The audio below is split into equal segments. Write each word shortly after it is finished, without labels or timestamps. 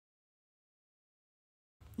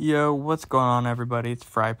Yo, what's going on everybody? It's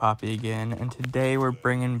Fry Poppy again, and today we're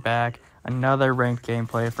bringing back another ranked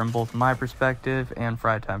gameplay from both my perspective and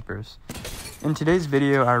Fry Tempers. In today's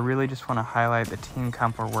video, I really just want to highlight the team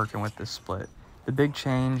comp we're working with this split. The big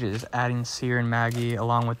change is adding Seer and Maggie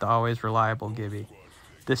along with the always reliable Gibby.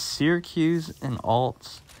 The Seer Qs and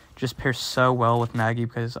ults just pair so well with Maggie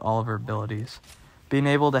because of all of her abilities. Being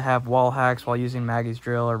able to have wall hacks while using Maggie's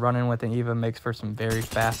drill or running with an Eva makes for some very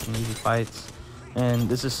fast and easy fights. And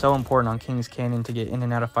this is so important on Kings Canyon to get in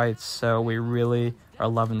and out of fights, so we really are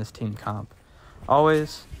loving this team comp.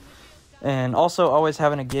 Always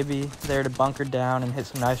having a Gibby there to bunker down and hit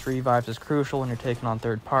some nice revives is crucial when you're taking on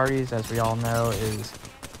third parties, as we all know is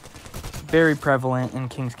very prevalent in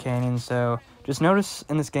Kings Canyon. So just notice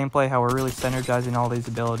in this gameplay how we're really synergizing all these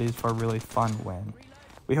abilities for a really fun win.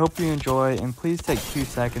 We hope you enjoy, and please take 2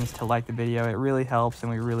 seconds to like the video. It really helps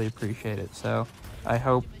and we really appreciate it. So I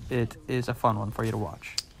hope it is a fun one for you to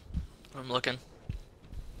watch. I'm looking.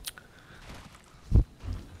 I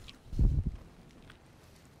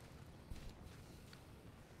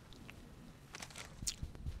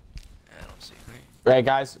don't see me. Right,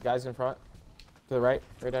 guys in front. To the right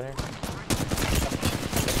down here.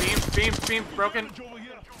 Beam, broken.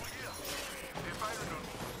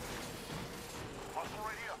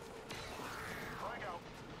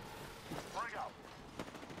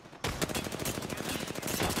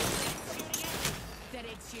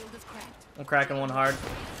 I'm cracking one hard.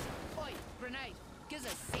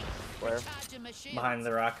 Where? Behind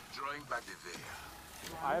the rock.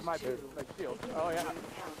 I have my like shield. Oh yeah.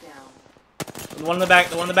 The one in the back,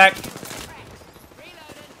 the one in the back.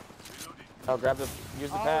 Oh, use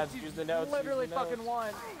the pads, use the notes. Literally fucking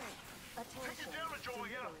one.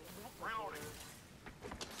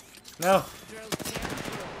 No.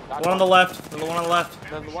 One on the left. The one on the left.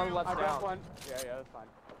 The one on the left's down. One. Yeah, that's fine.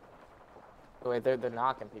 Oh, wait, they're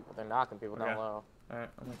knocking people. They're knocking people down low. Alright,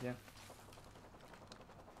 I'm with you.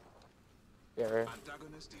 Yeah, right.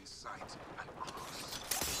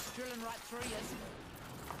 Drilling right through you.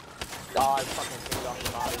 Oh, I fucking kicked off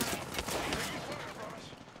the body.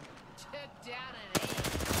 Took down an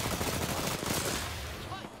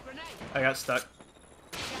grenade. I got stuck.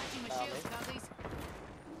 Charging my shields, cuzzies.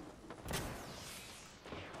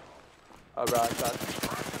 Oh, bro, I suck.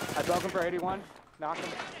 I broke him for 81. Knock him.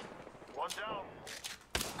 One down.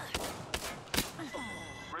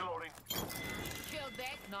 Reloading. Killed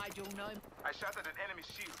that, Nigel, no. I shot at an enemy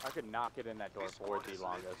shield. I could knock it in that door for the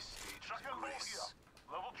longest.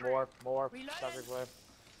 Level 3. More. Reloading. Sucker's way.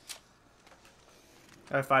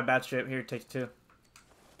 I have 5 bats straight here. Take 2.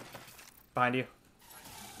 Behind you.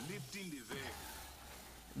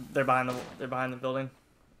 They're behind the building.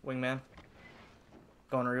 Wingman.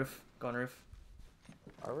 Going roof. Our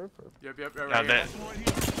roof. Yep, Not right that. here.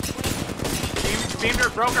 Beamer,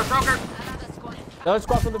 broker. Another squad. Another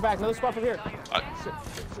squad from the back. Another squad from here.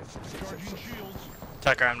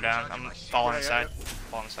 Tucker, I'm down. I'm falling inside.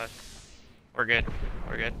 We're good.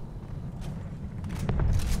 I got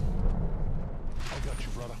you,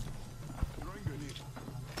 brother. Throwing grenade.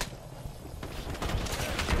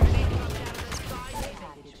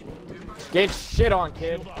 Get shit on,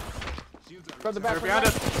 kid. From the back. Behind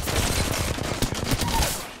us.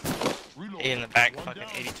 In the back fucking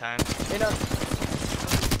 80 times.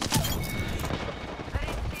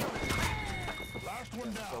 Last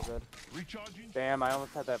one down. So good. Recharging. Damn, I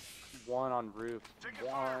almost had that one on roof.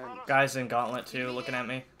 One. Guys in gauntlet too, looking at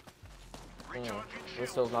me.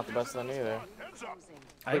 This hill's not the best then either. Heads up.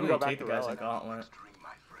 I didn't go even back take the to guys in relic. gauntlet.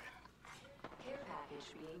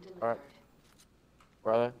 Alright.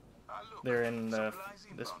 Where are they? They're in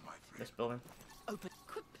this building. Open.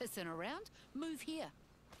 Quit pissing around. Move here.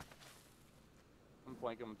 I'm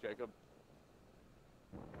flanking with Jacob.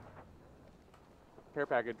 Care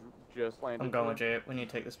package just landed. I'm going with Jay. We need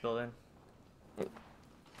to take this building. Drilling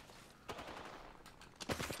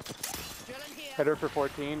here. Header for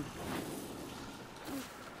 14.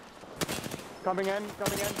 Coming in.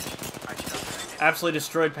 Absolutely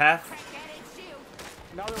destroyed path. That ain't shield.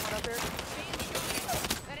 Another one up there.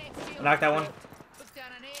 That ain't shield. Knock that one. Took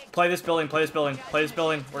down an egg. Play this building. We're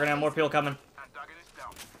gonna have more people coming. Antagonist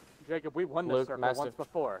down. Jacob, we won this Luke, circle massive. once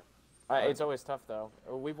before. It's always tough though.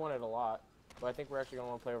 We've won it a lot, but I think we're actually gonna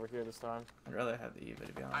want to play over here this time. I'd rather have the Eva,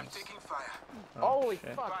 to be I'm honest. taking fire. Holy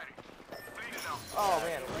shit. fuck. Fighting. Bleeding out. Oh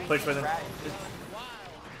man. Push with him.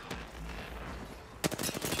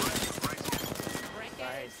 Break out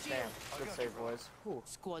Nice, its shield. damn. Good save, boys. Whew.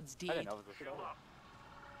 Squad's I didn't dead. know it was a Shield up.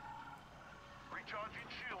 Recharging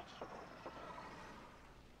shields.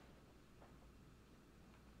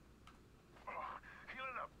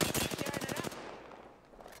 Healing up.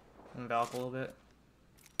 And Valk a little bit.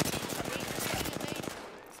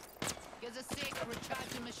 Gives a sec,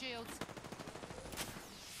 recharging my shields.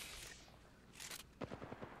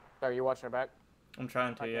 Sorry, you watching our back? I'm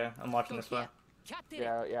trying to, yeah. I'm watching this way. Captain.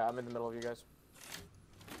 Yeah, I'm in the middle of you guys.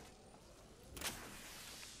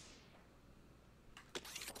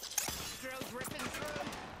 Drills ripping through.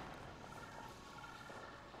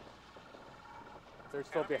 They're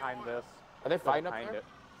still behind this. Are they fighting up Behind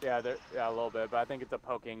there? it. Yeah, a little bit, but I think it's a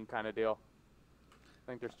poking kind of deal. I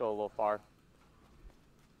think they're still a little far.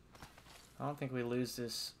 I don't think we lose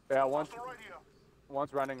this. Yeah, one's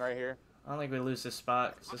running right here. I don't think we lose this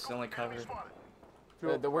spot, because this is only covered.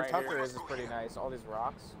 The where right Tucker here. is pretty nice. All these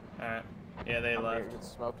rocks. Alright. Yeah, they I'm left. getting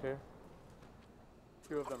smoked here.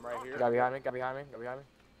 2 of them right here. Guy behind me. Guy behind me. Guy behind me.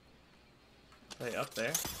 Are they up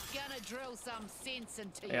there? Gonna drill some sense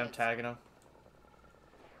into you. Yeah, I'm tagging them.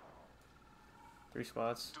 3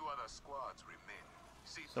 squads. 2 other squads remain.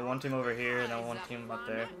 See So one team over here, and then one team up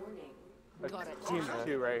there. Got it. Team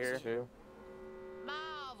 2 right here. 2.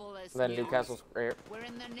 Marvelous. And then news. Newcastle's right here. We're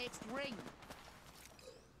in the next ring.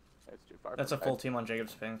 It's too far. That's a from full team on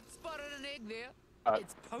Jacob's ping. Spotted an egg there. Uh,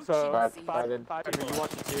 It's poaching so, season. Then five Tucker, people. you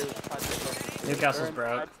watch it too. 5 people. Newcastle's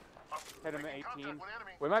broke. Hit him at 18.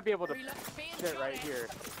 We might be able to Reload. Fan sit right shot here.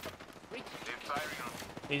 Re- They're firing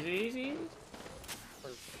on. Easy, easy. I'm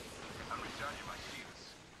recharging my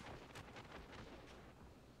shields.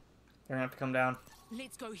 They're gonna have to come down.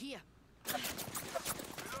 Let's go here.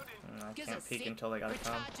 I Gives can't us peek sec, until they gotta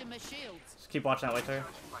come. recharging my shields. Just keep watching that way, Terry.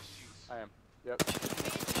 My shields. I am. Yep.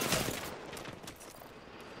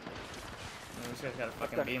 This guy's got a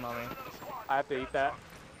fucking beam on me. I have to eat that.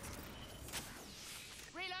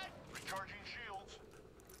 Reload. Recharging shields.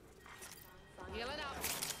 Healing up.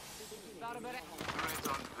 Got a bit of Grenades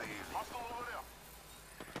on the hostile over there.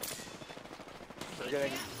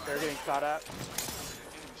 They're getting shot at.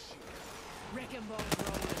 wrecking balls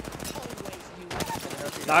rolling.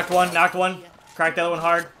 Always new. Knocked one, knocked one. Cracked the other one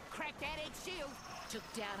hard. Cracked that egg shield.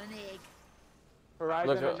 Took down an egg. Horizon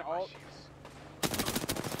Look at- and alt.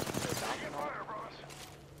 Fire, brothers.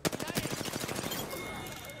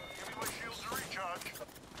 Giving my shields a recharge.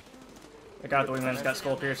 I got the wingman's got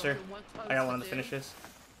skull piercer. I got one of the finishes.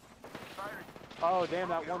 Firing. Oh, damn,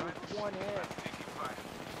 that one was one hit. Taking fire.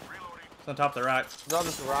 Reloading. It's on top of the rock. There's all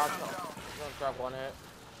this rock. Don't drop one hit.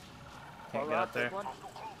 Can't get up there. One.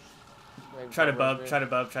 Maybe Try to cover bub, me. try to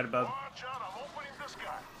bub, try to bub. Watch out, I'm opening the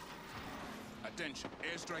sky. Attention,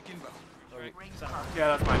 airstrike inbound.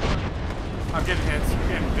 Yeah, that's mine. I'm getting hits. I'm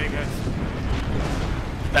getting big hits.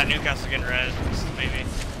 That Newcastle getting red, maybe.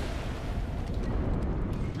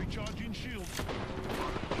 Recharging shields.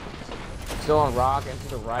 Still on rock and to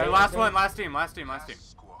the right. Hey, I last think. one, last team.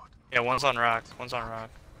 Squad. Yeah, one's on rock. One's on rock.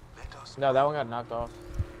 Let us No, that one got knocked off.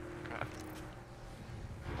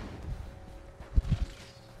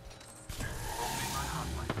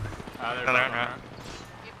 they're No, they're both on not. rock.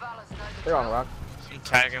 They're on rock. I'm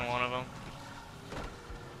tagging one of them.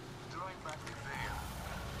 throwing back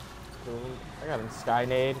the veil. Ooh, I got a sky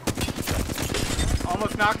nade.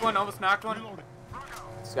 Almost knocked one, almost knocked one.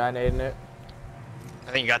 Sky nade in it.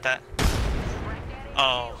 I think you got that.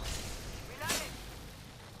 Oh.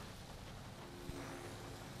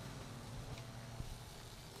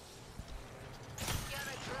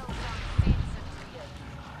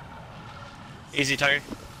 Easy, Tiger.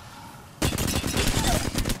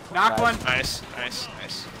 Knocked one. Nice, nice,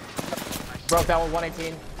 nice. Broke that one,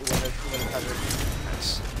 118. You win the coverage.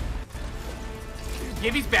 Nice.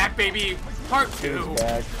 Gibby's back, baby. Part 2. He's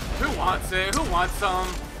back. Who wants it? Who wants some?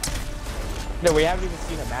 No, we haven't even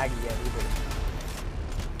seen a Maggie yet either.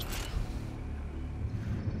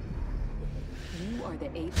 You are the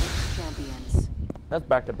Apex champions. That's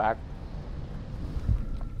back to back.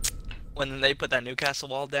 When they put that Newcastle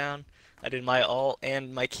wall down, I did my ult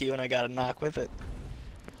and my Q and I got a knock with it.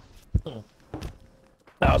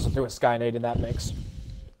 I also threw a sky nade in that mix.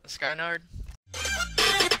 Skynard?